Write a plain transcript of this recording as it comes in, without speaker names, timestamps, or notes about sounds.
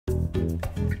Hi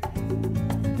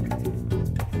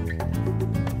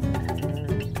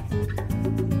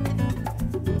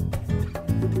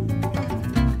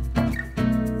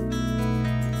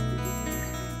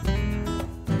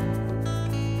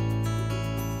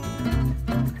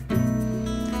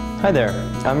there,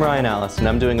 I'm Ryan Allis, and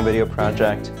I'm doing a video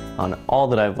project on all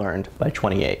that I've learned by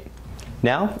 28.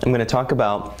 Now I'm going to talk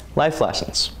about life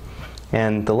lessons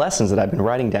and the lessons that I've been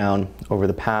writing down over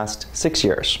the past 6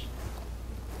 years.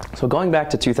 So going back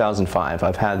to 2005,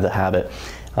 I've had the habit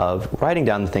of writing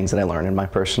down the things that I learned in my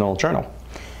personal journal.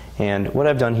 And what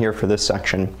I've done here for this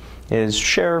section is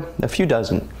share a few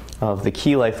dozen of the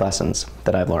key life lessons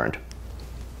that I've learned.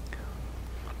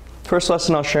 First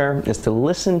lesson I'll share is to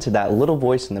listen to that little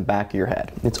voice in the back of your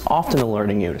head. It's often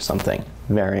alerting you to something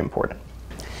very important.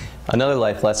 Another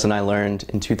life lesson I learned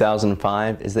in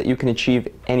 2005 is that you can achieve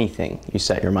anything you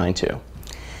set your mind to.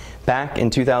 Back in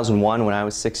 2001, when I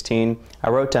was 16, I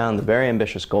wrote down the very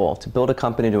ambitious goal to build a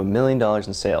company to $1 million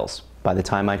in sales by the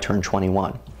time I turned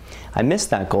 21. I missed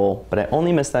that goal, but I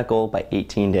only missed that goal by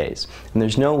 18 days. And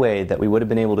there's no way that we would have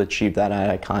been able to achieve that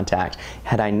eye contact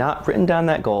had I not written down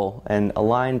that goal and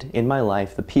aligned in my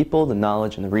life the people, the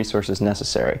knowledge, and the resources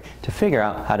necessary to figure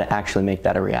out how to actually make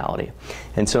that a reality.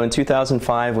 And so in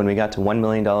 2005, when we got to $1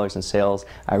 million in sales,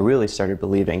 I really started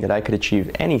believing that I could achieve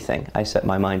anything I set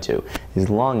my mind to, as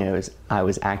long as I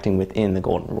was acting within the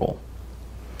golden rule.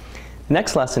 The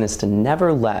next lesson is to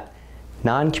never let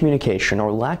non-communication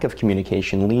or lack of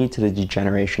communication lead to the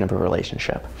degeneration of a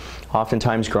relationship.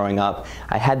 Oftentimes growing up,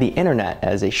 I had the internet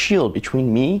as a shield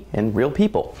between me and real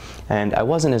people, and I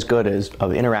wasn't as good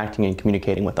of interacting and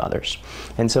communicating with others.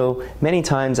 And so many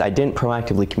times I didn't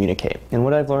proactively communicate. And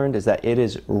what I've learned is that it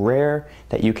is rare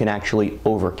that you can actually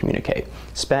over-communicate.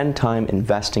 Spend time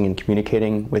investing in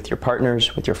communicating with your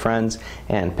partners, with your friends,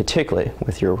 and particularly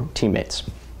with your teammates.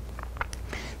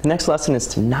 The next lesson is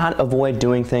to not avoid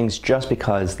doing things just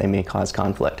because they may cause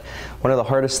conflict. One of the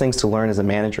hardest things to learn as a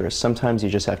manager is sometimes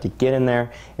you just have to get in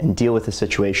there and deal with the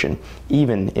situation,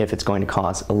 even if it's going to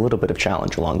cause a little bit of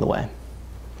challenge along the way.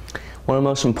 One of the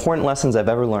most important lessons I've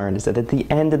ever learned is that at the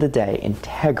end of the day,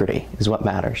 integrity is what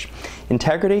matters.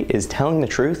 Integrity is telling the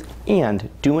truth and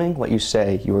doing what you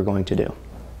say you are going to do.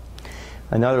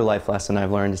 Another life lesson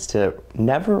I've learned is to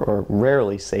never or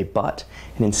rarely say but,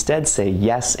 and instead say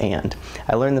yes and.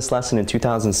 I learned this lesson in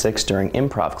 2006 during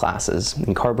improv classes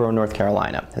in Carborough, North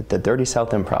Carolina at the Dirty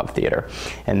South Improv Theater.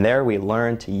 And there we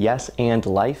learned to yes and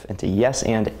life and to yes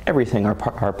and everything our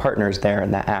partners there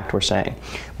in that act were saying.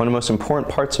 One of the most important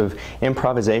parts of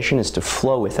improvisation is to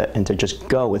flow with it and to just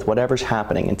go with whatever's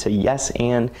happening and to yes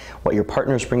and what your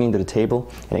partner's bringing to the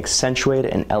table and accentuate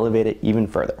it and elevate it even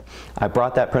further. I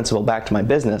brought that principle back to my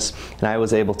business, and I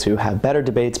was able to have better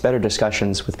debates, better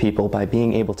discussions with people by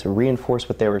being able to reinforce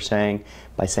what they were saying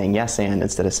by saying yes and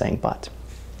instead of saying but.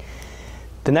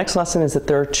 The next lesson is that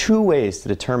there are two ways to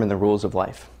determine the rules of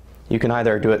life. You can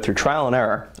either do it through trial and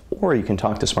error, or you can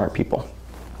talk to smart people.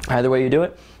 Either way you do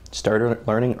it, start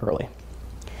learning early.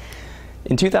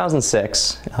 In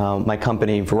 2006, my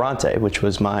company Verante, which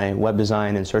was my web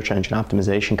design and search engine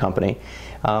optimization company,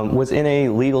 was in a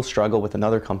legal struggle with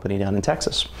another company down in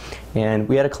Texas. And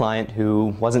we had a client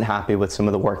who wasn't happy with some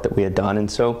of the work that we had done.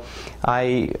 And so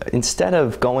instead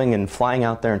of going and flying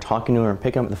out there and talking to her and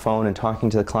picking up the phone and talking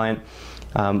to the client,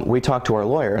 we talked to our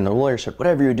lawyer, and the lawyer said,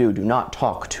 whatever you do not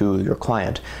talk to your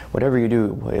client. Whatever you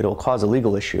do, it'll cause a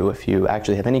legal issue if you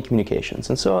actually have any communications.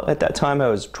 And so at that time I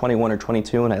was 21 or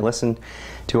 22, and I listened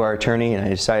to our attorney, and I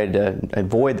decided to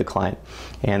avoid the client.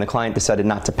 And the client decided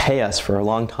not to pay us for a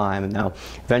long time. And now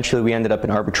eventually we ended up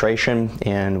in arbitration,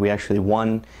 and we actually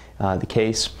won the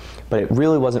case. But it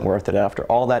really wasn't worth it. After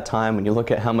all that time, when you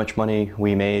look at how much money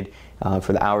we made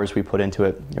for the hours we put into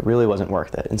it, it really wasn't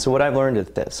worth it. And so what I've learned is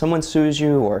that if someone sues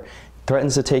you or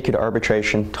threatens to take you to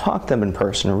arbitration, talk to them in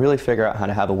person and really figure out how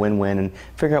to have a win-win and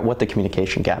figure out what the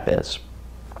communication gap is.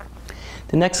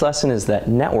 The next lesson is that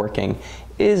networking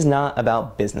is not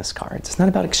about business cards. It's not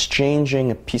about exchanging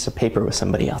a piece of paper with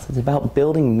somebody else. It's about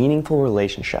building meaningful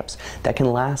relationships that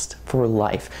can last for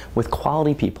life with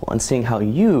quality people and seeing how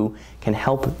you can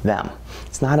help them.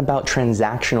 It's not about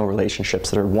transactional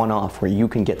relationships that are one-off where you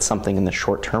can get something in the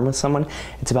short term with someone.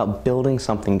 It's about building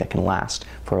something that can last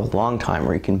for a long time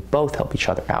where you can both help each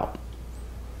other out.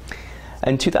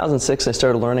 In 2006, I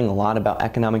started learning a lot about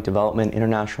economic development,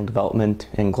 international development,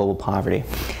 and global poverty.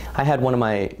 I had one of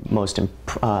my most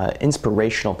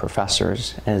inspirational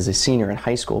professors as a senior in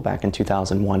high school back in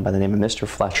 2001 by the name of Mr.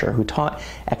 Fletcher, who taught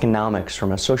economics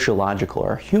from a sociological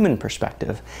or human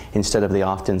perspective instead of the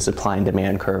often supply and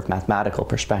demand curve mathematical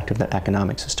perspective that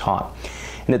economics is taught.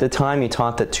 And at the time, he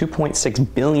taught that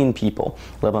 2.6 billion people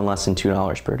live on less than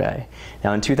 $2 per day.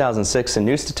 Now, in 2006, the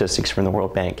new statistics from the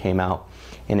World Bank came out,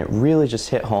 and it really just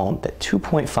hit home that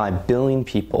 2.5 billion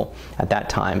people at that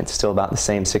time, it's still about the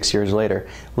same 6 years later,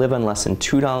 live on less than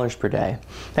 $2 per day.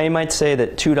 Now, you might say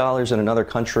that $2 in another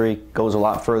country goes a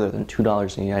lot further than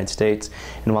 $2 in the United States,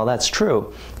 and while that's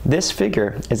true, this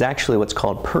figure is actually what's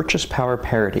called purchase power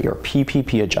parity, or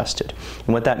PPP adjusted.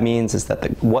 And what that means is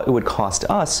that what it would cost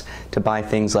us to buy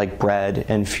things like bread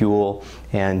and fuel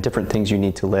and different things you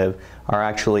need to live are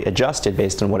actually adjusted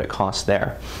based on what it costs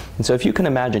there. And so if you can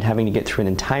imagine having to get through an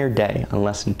entire day on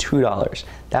less than $2,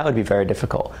 that would be very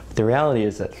difficult. But the reality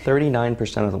is that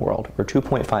 39% of the world, or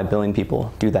 2.5 billion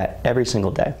people, do that every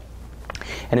single day.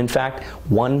 And in fact,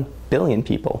 1 billion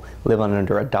people live on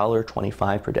under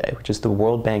 $1.25 per day, which is the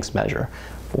World Bank's measure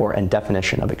for and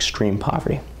definition of extreme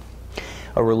poverty.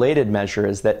 A related measure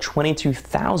is that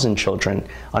 22,000 children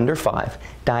under 5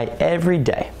 die every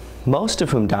day, most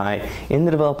of whom die in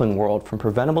the developing world from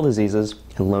preventable diseases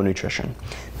and low nutrition.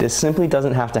 This simply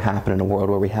doesn't have to happen in a world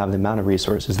where we have the amount of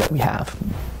resources that we have.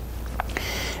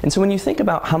 And so when you think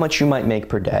about how much you might make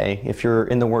per day, if you're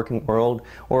in the working world,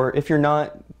 or if you're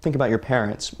not, think about your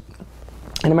parents.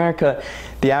 In America,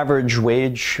 the average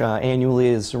wage annually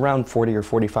is around $40,000 or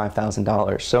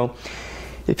 $45,000. So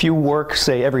if you work,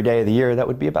 say, every day of the year, that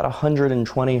would be about $120,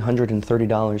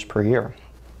 $130 per year.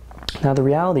 Now, the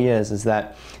reality is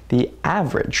that the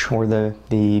average, or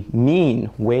the mean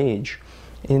wage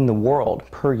in the world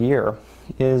per year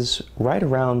is right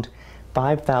around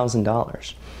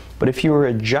 $5,000. But if you were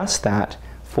to adjust that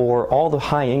for all the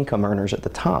high income earners at the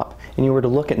top, and you were to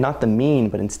look at not the mean,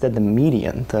 but instead the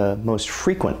median, the most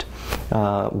frequent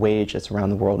wage that's around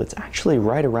the world, it's actually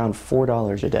right around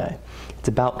 $4 a day. It's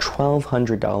about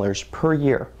 $1,200 per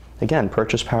year. Again,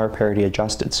 purchase power parity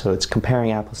adjusted, so it's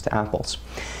comparing apples to apples.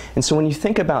 And so when you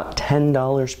think about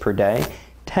 $10 per day,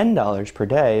 $10 per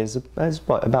day is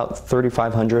what, about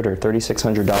 $3,500 or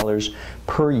 $3,600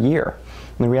 per year.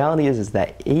 And the reality is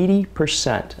that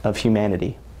 80% of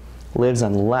humanity lives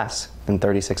on less than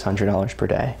 $3,600 per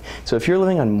day. So if you're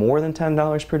living on more than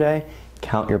 $10 per day,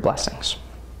 count your blessings.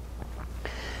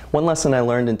 One lesson I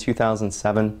learned in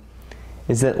 2007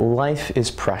 is that life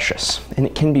is precious, and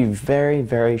it can be very,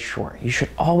 very short. You should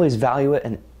always value it,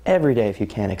 and every day, if you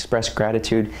can, express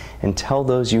gratitude and tell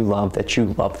those you love that you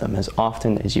love them as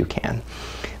often as you can.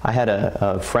 I had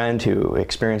a friend who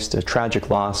experienced a tragic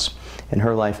loss in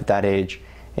her life at that age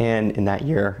and in that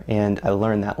year, and I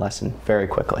learned that lesson very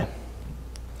quickly.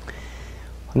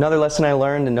 Another lesson I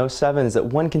learned in 2007 is that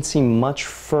one can see much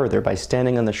further by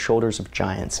standing on the shoulders of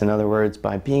giants. In other words,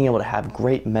 by being able to have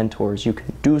great mentors, you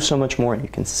can do so much more and you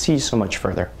can see so much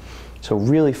further. So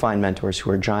really find mentors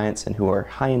who are giants and who are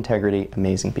high integrity,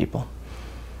 amazing people.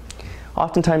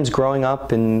 Oftentimes growing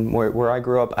up, and where I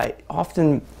grew up, I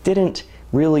often didn't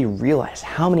really realize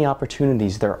how many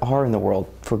opportunities there are in the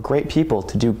world for great people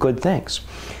to do good things.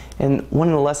 And one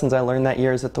of the lessons I learned that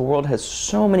year is that the world has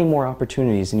so many more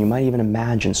opportunities than you might even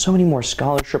imagine. So many more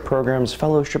scholarship programs,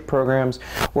 fellowship programs,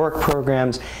 work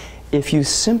programs. If you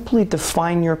simply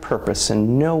define your purpose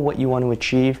and know what you want to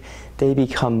achieve, they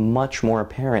become much more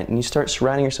apparent. And you start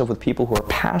surrounding yourself with people who are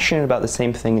passionate about the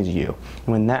same thing as you. And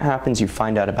when that happens, you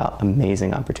find out about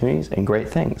amazing opportunities and great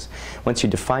things. Once you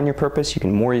define your purpose, you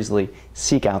can more easily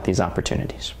seek out these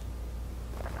opportunities.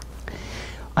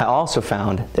 I also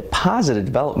found that positive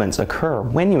developments occur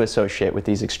when you associate with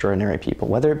these extraordinary people,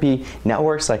 whether it be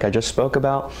networks like I just spoke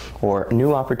about, or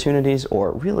new opportunities,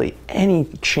 or really any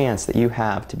chance that you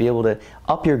have to be able to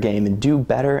up your game and do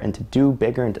better and to do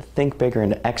bigger and to think bigger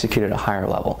and to execute at a higher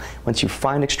level. Once you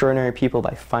find extraordinary people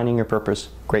by finding your purpose,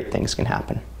 great things can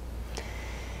happen.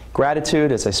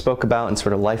 Gratitude, as I spoke about in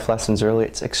sort of life lessons earlier,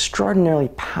 it's an extraordinarily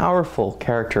powerful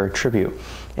character attribute.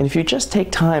 And if you just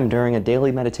take time during a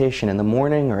daily meditation in the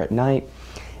morning or at night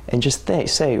and just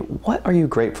say, what are you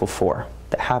grateful for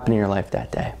that happened in your life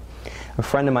that day? A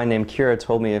friend of mine named Kira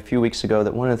told me a few weeks ago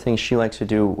that one of the things she likes to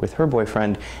do with her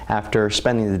boyfriend after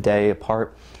spending the day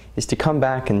apart is to come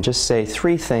back and just say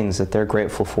 3 things that they're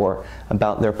grateful for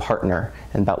about their partner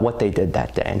and about what they did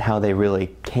that day and how they really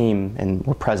came and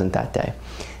were present that day.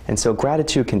 And so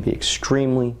gratitude can be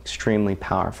extremely, extremely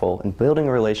powerful in building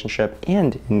a relationship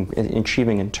and in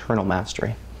achieving internal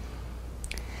mastery.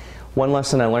 One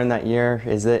lesson I learned that year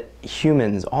is that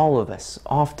humans, all of us,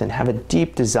 often have a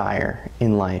deep desire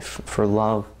in life for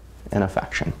love and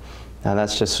affection. Now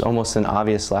that's just almost an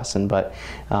obvious lesson, but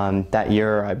that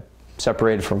year I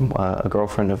separated from a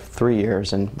girlfriend of 3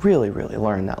 years and really, really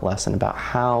learned that lesson about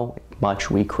how much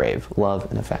we crave love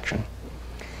and affection.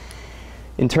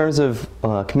 In terms of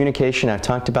communication, I've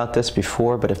talked about this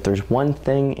before, but if there's one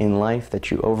thing in life that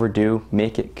you overdo,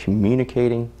 make it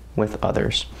communicating with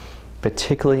others,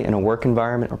 particularly in a work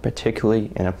environment or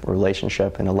particularly in a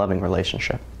relationship, in a loving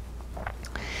relationship.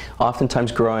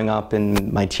 Oftentimes growing up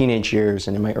in my teenage years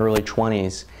and in my early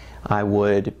 20s, I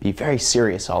would be very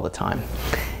serious all the time.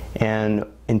 And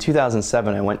in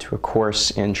 2007, I went to a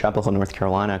course in Chapel Hill, North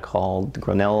Carolina called the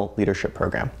Grinnell Leadership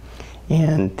Program.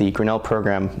 And the Grinnell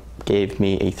program gave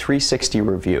me a 360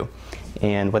 review.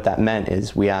 And what that meant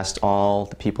is we asked all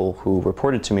the people who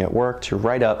reported to me at work to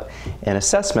write up an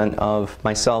assessment of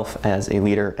myself as a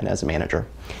leader and as a manager.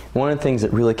 One of the things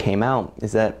that really came out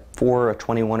is that for a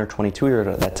 21 or 22-year-old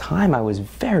at that time, I was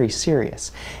very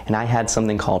serious. And I had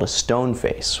something called a stone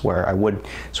face, where I would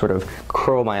sort of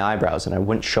curl my eyebrows and I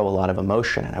wouldn't show a lot of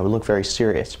emotion and I would look very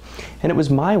serious. And it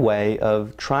was my way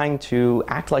of trying to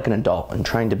act like an adult and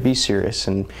trying to be serious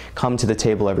and come to the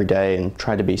table every day and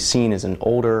try to be seen as an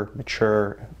older,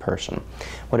 mature person.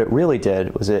 What it really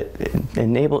did was it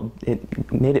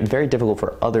made it very difficult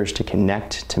for others to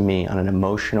connect to me on an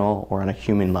emotional or on a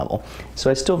human level. So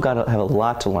I still got to have a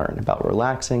lot to learn about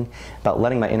relaxing, about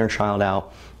letting my inner child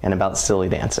out, and about silly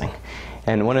dancing.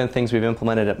 And one of the things we've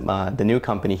implemented at the new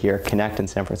company here, Connect in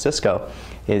San Francisco,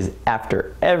 is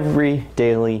after every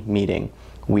daily meeting,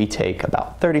 we take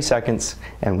about 30 seconds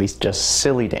and we just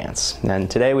silly dance. And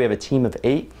today we have a team of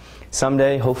 8.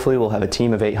 Someday, hopefully, we'll have a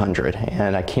team of 800,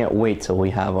 and I can't wait till we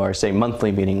have our, say,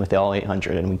 monthly meeting with all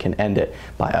 800 and we can end it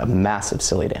by a massive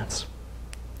silly dance.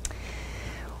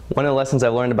 One of the lessons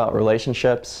I've learned about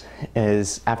relationships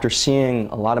is after seeing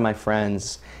a lot of my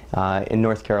friends in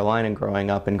North Carolina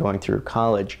growing up and going through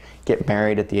college get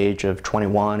married at the age of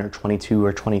 21 or 22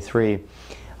 or 23,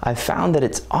 I've found that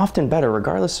it's often better,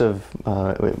 regardless of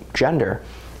gender,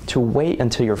 to wait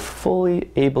until you're fully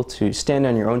able to stand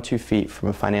on your own 2 feet from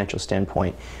a financial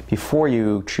standpoint before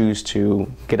you choose to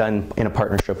get in a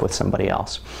partnership with somebody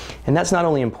else. And that's not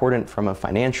only important from a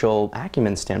financial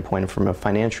acumen standpoint, from a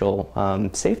financial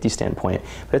safety standpoint,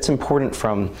 but it's important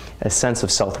from a sense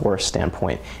of self-worth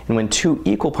standpoint. And when 2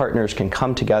 equal partners can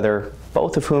come together,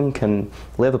 both of whom can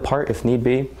live apart if need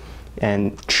be,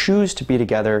 and choose to be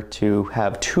together to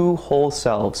have 2 whole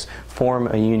selves form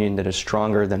a union that is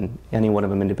stronger than any one of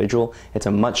them individual, it's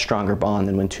a much stronger bond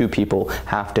than when 2 people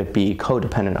have to be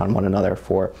codependent on one another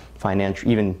for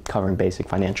financial, even covering basic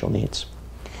financial needs.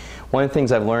 One of the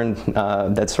things I've learned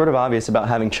that's sort of obvious about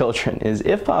having children is,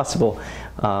 if possible,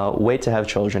 wait to have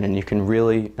children and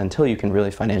until you can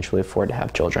really financially afford to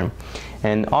have children.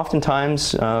 And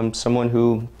oftentimes, someone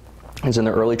who is in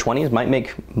their early 20s might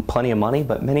make plenty of money,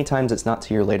 but many times it's not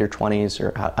to your later 20s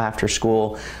or after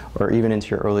school or even into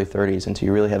your early 30s until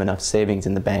you really have enough savings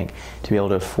in the bank to be able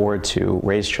to afford to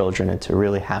raise children and to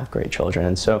really have great children.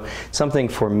 And so something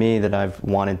for me that I've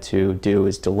wanted to do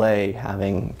is delay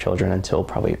having children until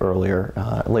probably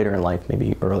later in life,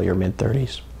 maybe earlier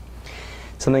mid-30s.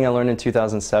 Something I learned in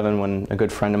 2007 when a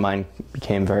good friend of mine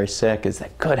became very sick is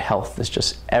that good health is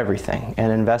just everything.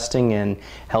 And investing in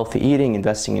healthy eating,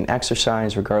 investing in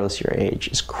exercise, regardless of your age,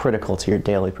 is critical to your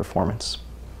daily performance.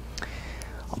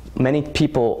 Many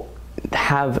people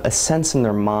have a sense in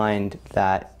their mind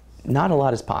that not a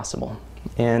lot is possible.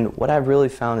 And what I've really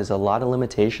found is a lot of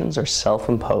limitations are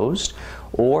self-imposed,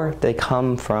 or they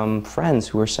come from friends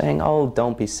who are saying, oh,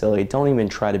 don't be silly, don't even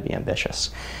try to be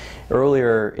ambitious.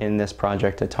 Earlier in this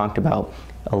project, I talked about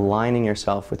aligning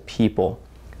yourself with people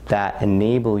that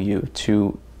enable you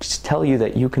to tell you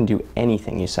that you can do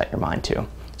anything you set your mind to.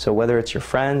 So whether it's your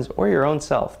friends or your own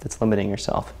self that's limiting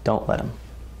yourself, don't let them.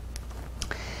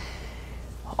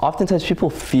 Oftentimes people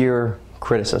fear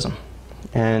criticism.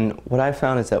 And what I've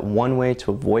found is that one way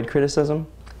to avoid criticism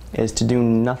is to do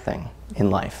nothing in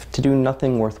life, to do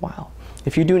nothing worthwhile.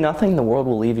 If you do nothing, the world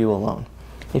will leave you alone.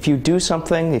 If you do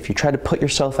something, if you try to put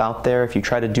yourself out there, if you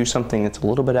try to do something that's a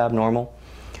little bit abnormal,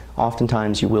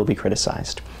 oftentimes you will be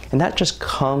criticized. And that just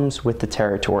comes with the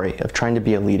territory of trying to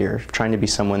be a leader, trying to be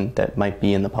someone that might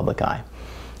be in the public eye.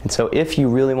 And so if you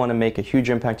really want to make a huge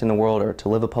impact in the world or to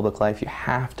live a public life, you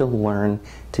have to learn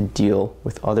to deal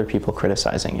with other people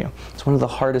criticizing you. It's one of the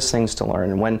hardest things to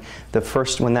learn. And when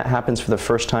that happens for the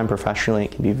first time professionally,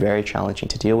 it can be very challenging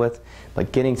to deal with.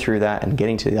 But getting through that and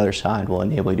getting to the other side will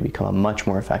enable you to become a much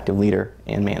more effective leader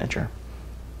and manager.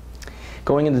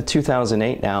 Going into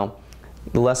 2008 now,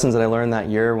 the lessons that I learned that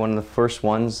year, one of the first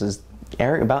ones is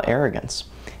about arrogance.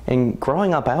 And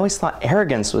growing up, I always thought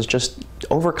arrogance was just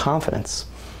overconfidence.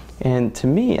 And to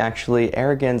me, actually,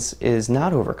 arrogance is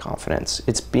not overconfidence.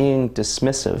 It's being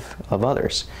dismissive of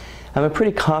others. I'm a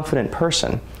pretty confident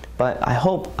person, but I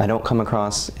hope I don't come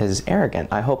across as arrogant.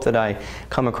 I hope that I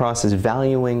come across as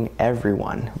valuing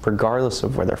everyone, regardless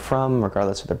of where they're from,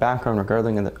 regardless of their background,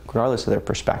 regardless of their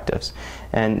perspectives,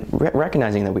 and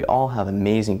recognizing that we all have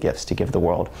amazing gifts to give the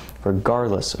world,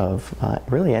 regardless of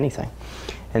really anything.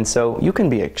 And so you can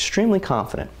be extremely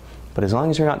confident, but as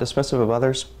long as you're not dismissive of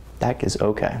others, that is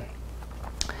okay.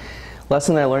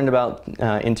 Lesson I learned about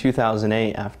in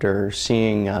 2008 after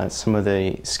seeing some of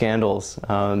the scandals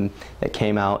that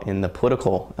came out in the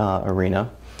political arena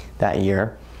that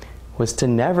year was to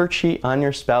never cheat on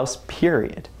your spouse,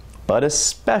 period. But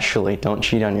especially don't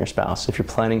cheat on your spouse if you're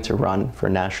planning to run for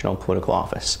national political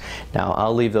office. Now,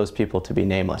 I'll leave those people to be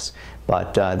nameless,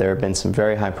 but there have been some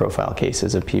very high-profile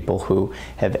cases of people who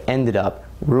have ended up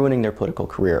ruining their political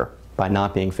career by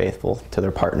not being faithful to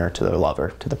their partner, to their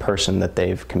lover, to the person that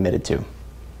they've committed to.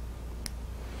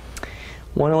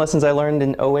 One of the lessons I learned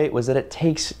in 2008 was that it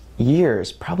takes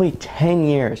years, probably 10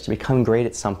 years, to become great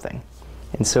at something.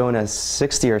 And so in a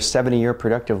 60 or 70 year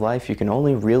productive life, you can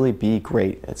only really be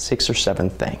great at 6 or 7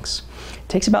 things. It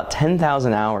takes about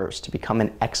 10,000 hours to become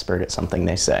an expert at something,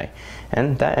 they say.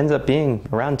 And that ends up being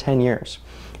around 10 years.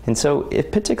 And so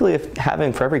particularly if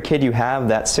having, for every kid you have,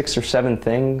 that 6 or 7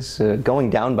 things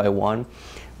going down by 1,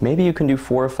 maybe you can do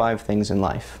 4 or 5 things in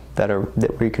life where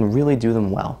you can really do them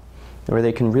well, where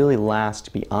they can really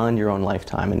last beyond your own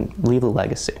lifetime and leave a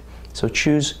legacy. So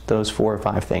choose those 4 or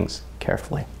 5 things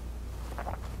carefully.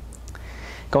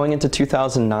 Going into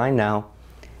 2009 now,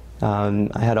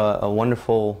 I had a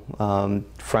wonderful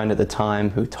friend at the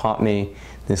time who taught me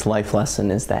this life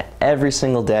lesson, is that every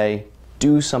single day,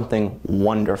 do something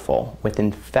wonderful with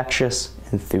infectious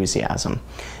enthusiasm.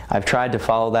 I've tried to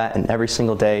follow that, and every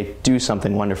single day, do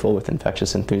something wonderful with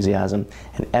infectious enthusiasm,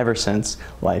 and ever since,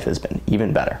 life has been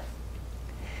even better.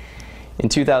 In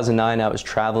 2009, I was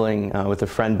traveling with a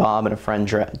friend Bob and a friend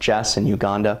Jess in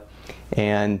Uganda,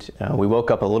 and we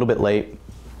woke up a little bit late,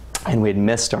 and we had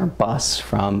missed our bus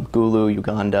from Gulu,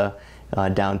 Uganda,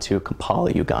 down to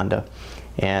Kampala, Uganda.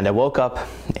 And I woke up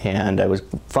and I was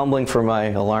fumbling for my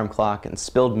alarm clock and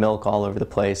spilled milk all over the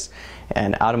place,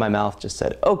 and out of my mouth just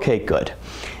said, "Okay, good."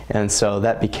 And so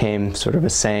that became sort of a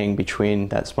saying between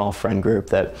that small friend group,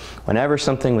 that whenever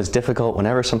something was difficult,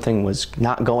 whenever something was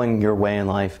not going your way in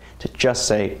life, to just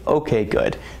say, "Okay,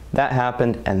 good. That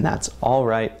happened and that's all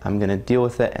right. I'm going to deal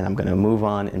with it and I'm going to move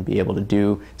on and be able to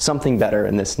do something better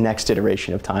in this next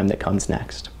iteration of time that comes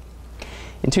next."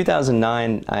 In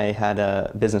 2009, I had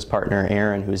a business partner,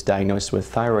 Aaron, who was diagnosed with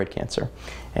thyroid cancer,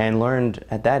 and learned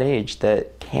at that age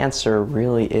that cancer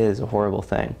really is a horrible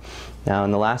thing. Now,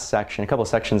 in the last section, a couple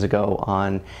sections ago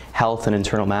on health and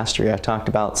internal mastery, I talked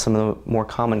about some of the more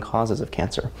common causes of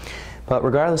cancer. But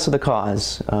regardless of the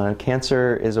cause,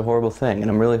 cancer is a horrible thing,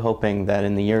 and I'm really hoping that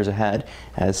in the years ahead,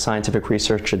 as scientific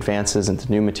research advances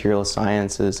into new material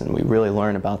sciences and we really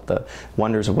learn about the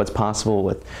wonders of what's possible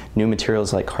with new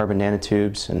materials like carbon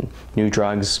nanotubes and new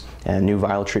drugs and new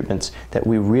viral treatments, that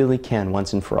we really can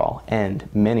once and for all end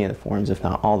many of the forms, if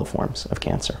not all the forms, of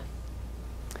cancer.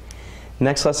 The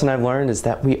next lesson I've learned is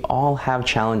that we all have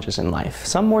challenges in life,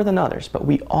 some more than others, but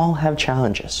we all have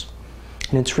challenges.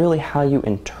 And it's really how you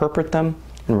interpret them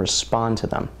and respond to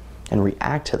them and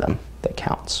react to them that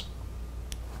counts.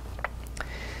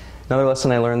 Another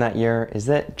lesson I learned that year is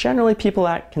that generally people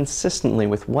act consistently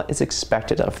with what is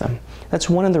expected of them. That's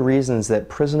one of the reasons that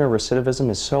prisoner recidivism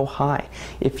is so high.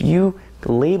 If you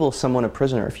label someone a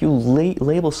prisoner, if you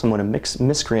label someone a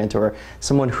miscreant or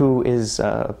someone who is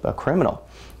a criminal,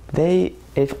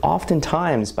 if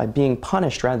oftentimes by being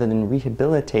punished rather than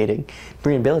rehabilitated,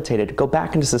 go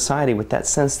back into society with that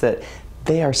sense that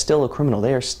they are still a criminal,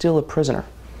 they are still a prisoner.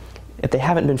 If they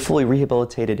haven't been fully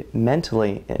rehabilitated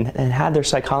mentally and had their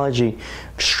psychology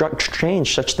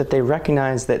changed such that they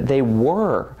recognize that they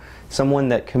were someone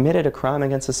that committed a crime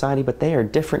against society, but they are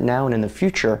different now, and in the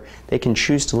future they can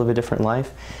choose to live a different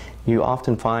life, you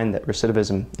often find that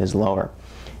recidivism is lower.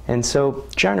 And so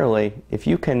generally, if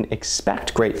you can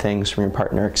expect great things from your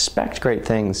partner, expect great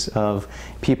things of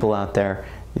people out there,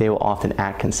 they will often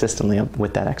act consistently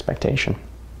with that expectation.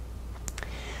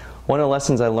 One of the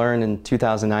lessons I learned in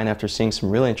 2009 after seeing some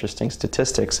really interesting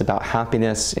statistics about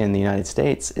happiness in the United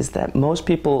States is that most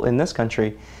people in this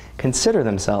country consider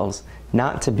themselves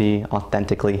not to be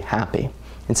authentically happy.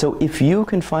 And so if you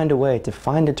can find a way to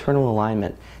find eternal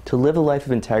alignment, to live a life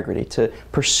of integrity, to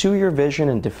pursue your vision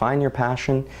and define your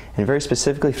passion, and very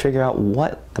specifically figure out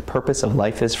what the purpose of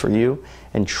life is for you,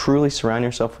 and truly surround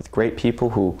yourself with great people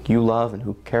who you love and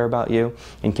who care about you,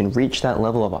 and can reach that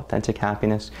level of authentic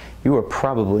happiness, you are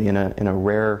probably in a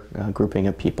rare grouping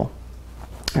of people.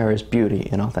 There is beauty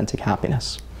in authentic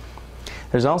happiness.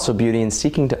 There's also beauty in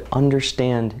seeking to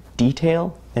understand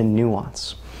detail and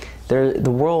nuance.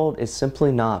 The world is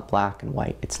simply not black and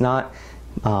white. It's not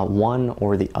one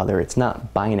or the other. It's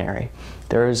not binary.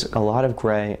 There's a lot of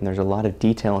gray and there's a lot of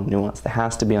detail and nuance that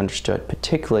has to be understood,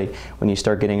 particularly when you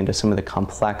start getting into some of the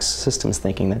complex systems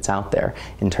thinking that's out there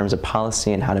in terms of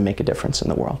policy and how to make a difference in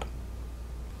the world.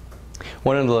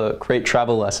 One of the great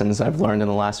travel lessons I've learned in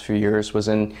the last few years was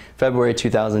in February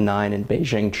 2009 in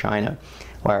Beijing, China,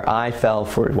 where I fell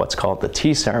for what's called the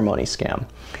tea ceremony scam.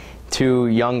 Two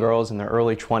young girls in their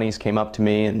early 20s came up to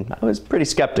me, and I was pretty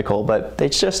skeptical, but they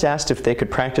just asked if they could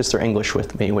practice their English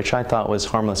with me, which I thought was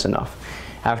harmless enough.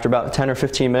 After about 10 or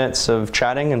 15 minutes of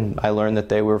chatting, and I learned that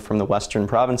they were from the western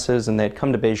provinces and they'd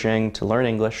come to Beijing to learn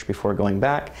English before going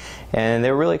back, and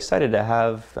they were really excited to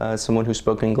have someone who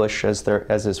spoke English as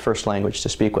his first language to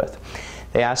speak with.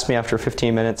 They asked me after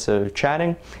 15 minutes of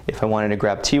chatting if I wanted to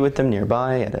grab tea with them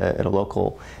nearby at a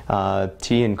local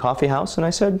tea and coffee house, and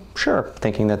I said sure,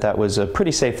 thinking that that was a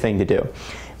pretty safe thing to do.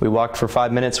 We walked for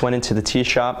 5 minutes, went into the tea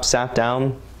shop, sat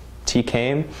down, tea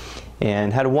came,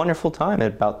 and had a wonderful time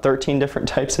at about 13 different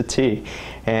types of tea.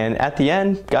 And at the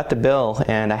end, got the bill,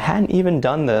 and I hadn't even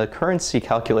done the currency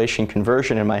calculation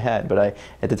conversion in my head, but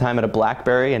at the time, had a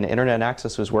BlackBerry and internet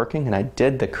access was working, and I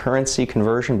did the currency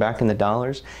conversion back in the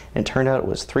dollars, and it turned out it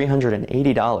was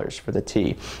 $380 for the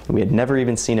tea. And we had never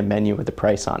even seen a menu with the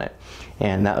price on it.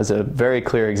 And that was a very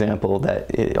clear example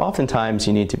that oftentimes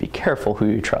you need to be careful who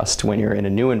you trust when you're in a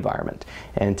new environment,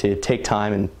 and to take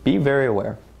time and be very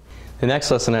aware. The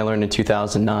next lesson I learned in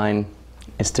 2009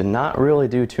 is to not really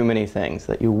do too many things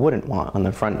that you wouldn't want on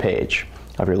the front page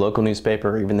of your local newspaper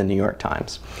or even the New York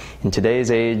Times. In today's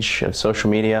age of social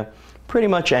media, pretty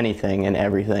much anything and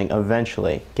everything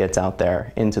eventually gets out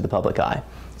there into the public eye.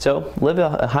 So live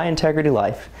a high integrity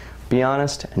life, be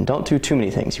honest, and don't do too many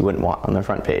things you wouldn't want on the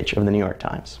front page of the New York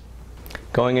Times.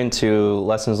 Going into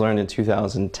lessons learned in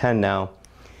 2010 now,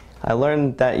 I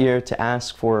learned that year to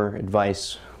ask for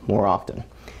advice more often.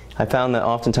 I found that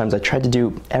oftentimes I tried to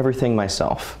do everything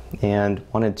myself and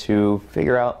wanted to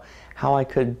figure out how I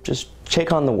could just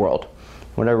take on the world.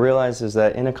 What I realized is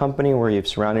that in a company where you've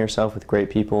surrounded yourself with great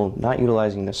people, not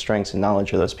utilizing the strengths and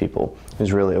knowledge of those people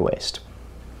is really a waste.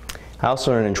 I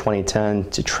also learned in 2010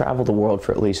 to travel the world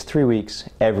for at least 3 weeks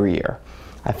every year.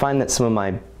 I find that some of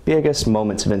my biggest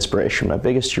moments of inspiration, my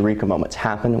biggest eureka moments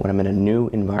happen when I'm in a new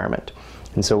environment.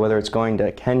 And so whether it's going to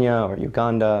Kenya or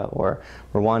Uganda or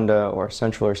Rwanda or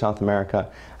Central or South America,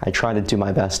 I try to do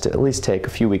my best to at least take a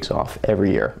few weeks off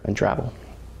every year and travel.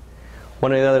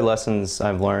 One of the other lessons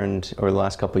I've learned over the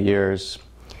last couple of years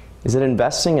is that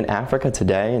investing in Africa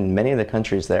today and many of the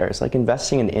countries there is like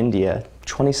investing in India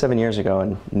 27 years ago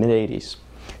in the mid-80s.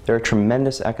 There are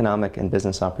tremendous economic and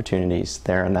business opportunities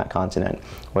there on that continent,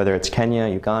 whether it's Kenya,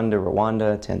 Uganda,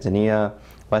 Rwanda, Tanzania,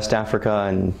 West Africa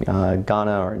and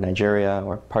Ghana or Nigeria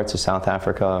or parts of South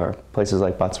Africa or places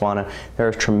like Botswana. There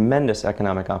are tremendous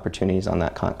economic opportunities on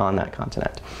that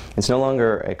continent. It's no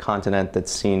longer a continent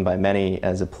that's seen by many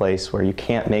as a place where you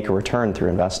can't make a return through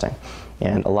investing,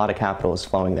 and a lot of capital is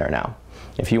flowing there now.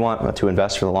 If you want to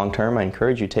invest for the long term, I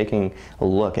encourage you taking a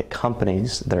look at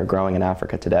companies that are growing in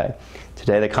Africa today.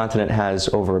 Today, the continent has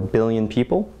over 1 billion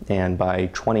people, and by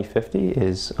 2050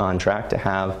 is on track to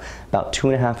have about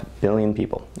 2.5 billion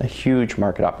people. A huge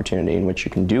market opportunity in which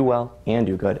you can do well and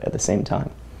do good at the same time.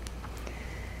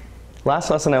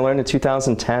 Last lesson I learned in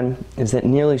 2010 is that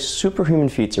nearly superhuman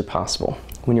feats are possible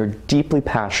when you're deeply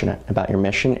passionate about your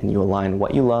mission and you align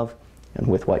what you love and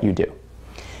with what you do.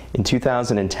 In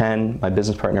 2010, my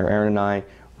business partner Aaron and I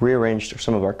rearranged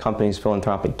some of our company's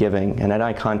philanthropic giving, and at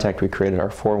iContact we created our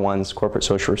 4-1s Corporate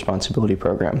Social Responsibility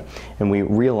Program, and we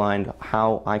realigned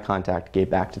how iContact gave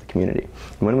back to the community.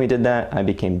 And when we did that, I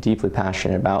became deeply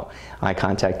passionate about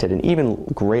iContact at an even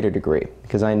greater degree,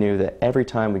 because I knew that every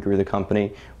time we grew the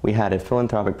company, we had a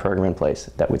philanthropic program in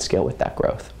place that would scale with that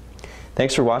growth.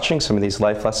 Thanks for watching some of these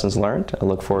life lessons learned. I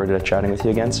look forward to chatting with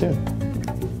you again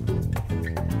soon.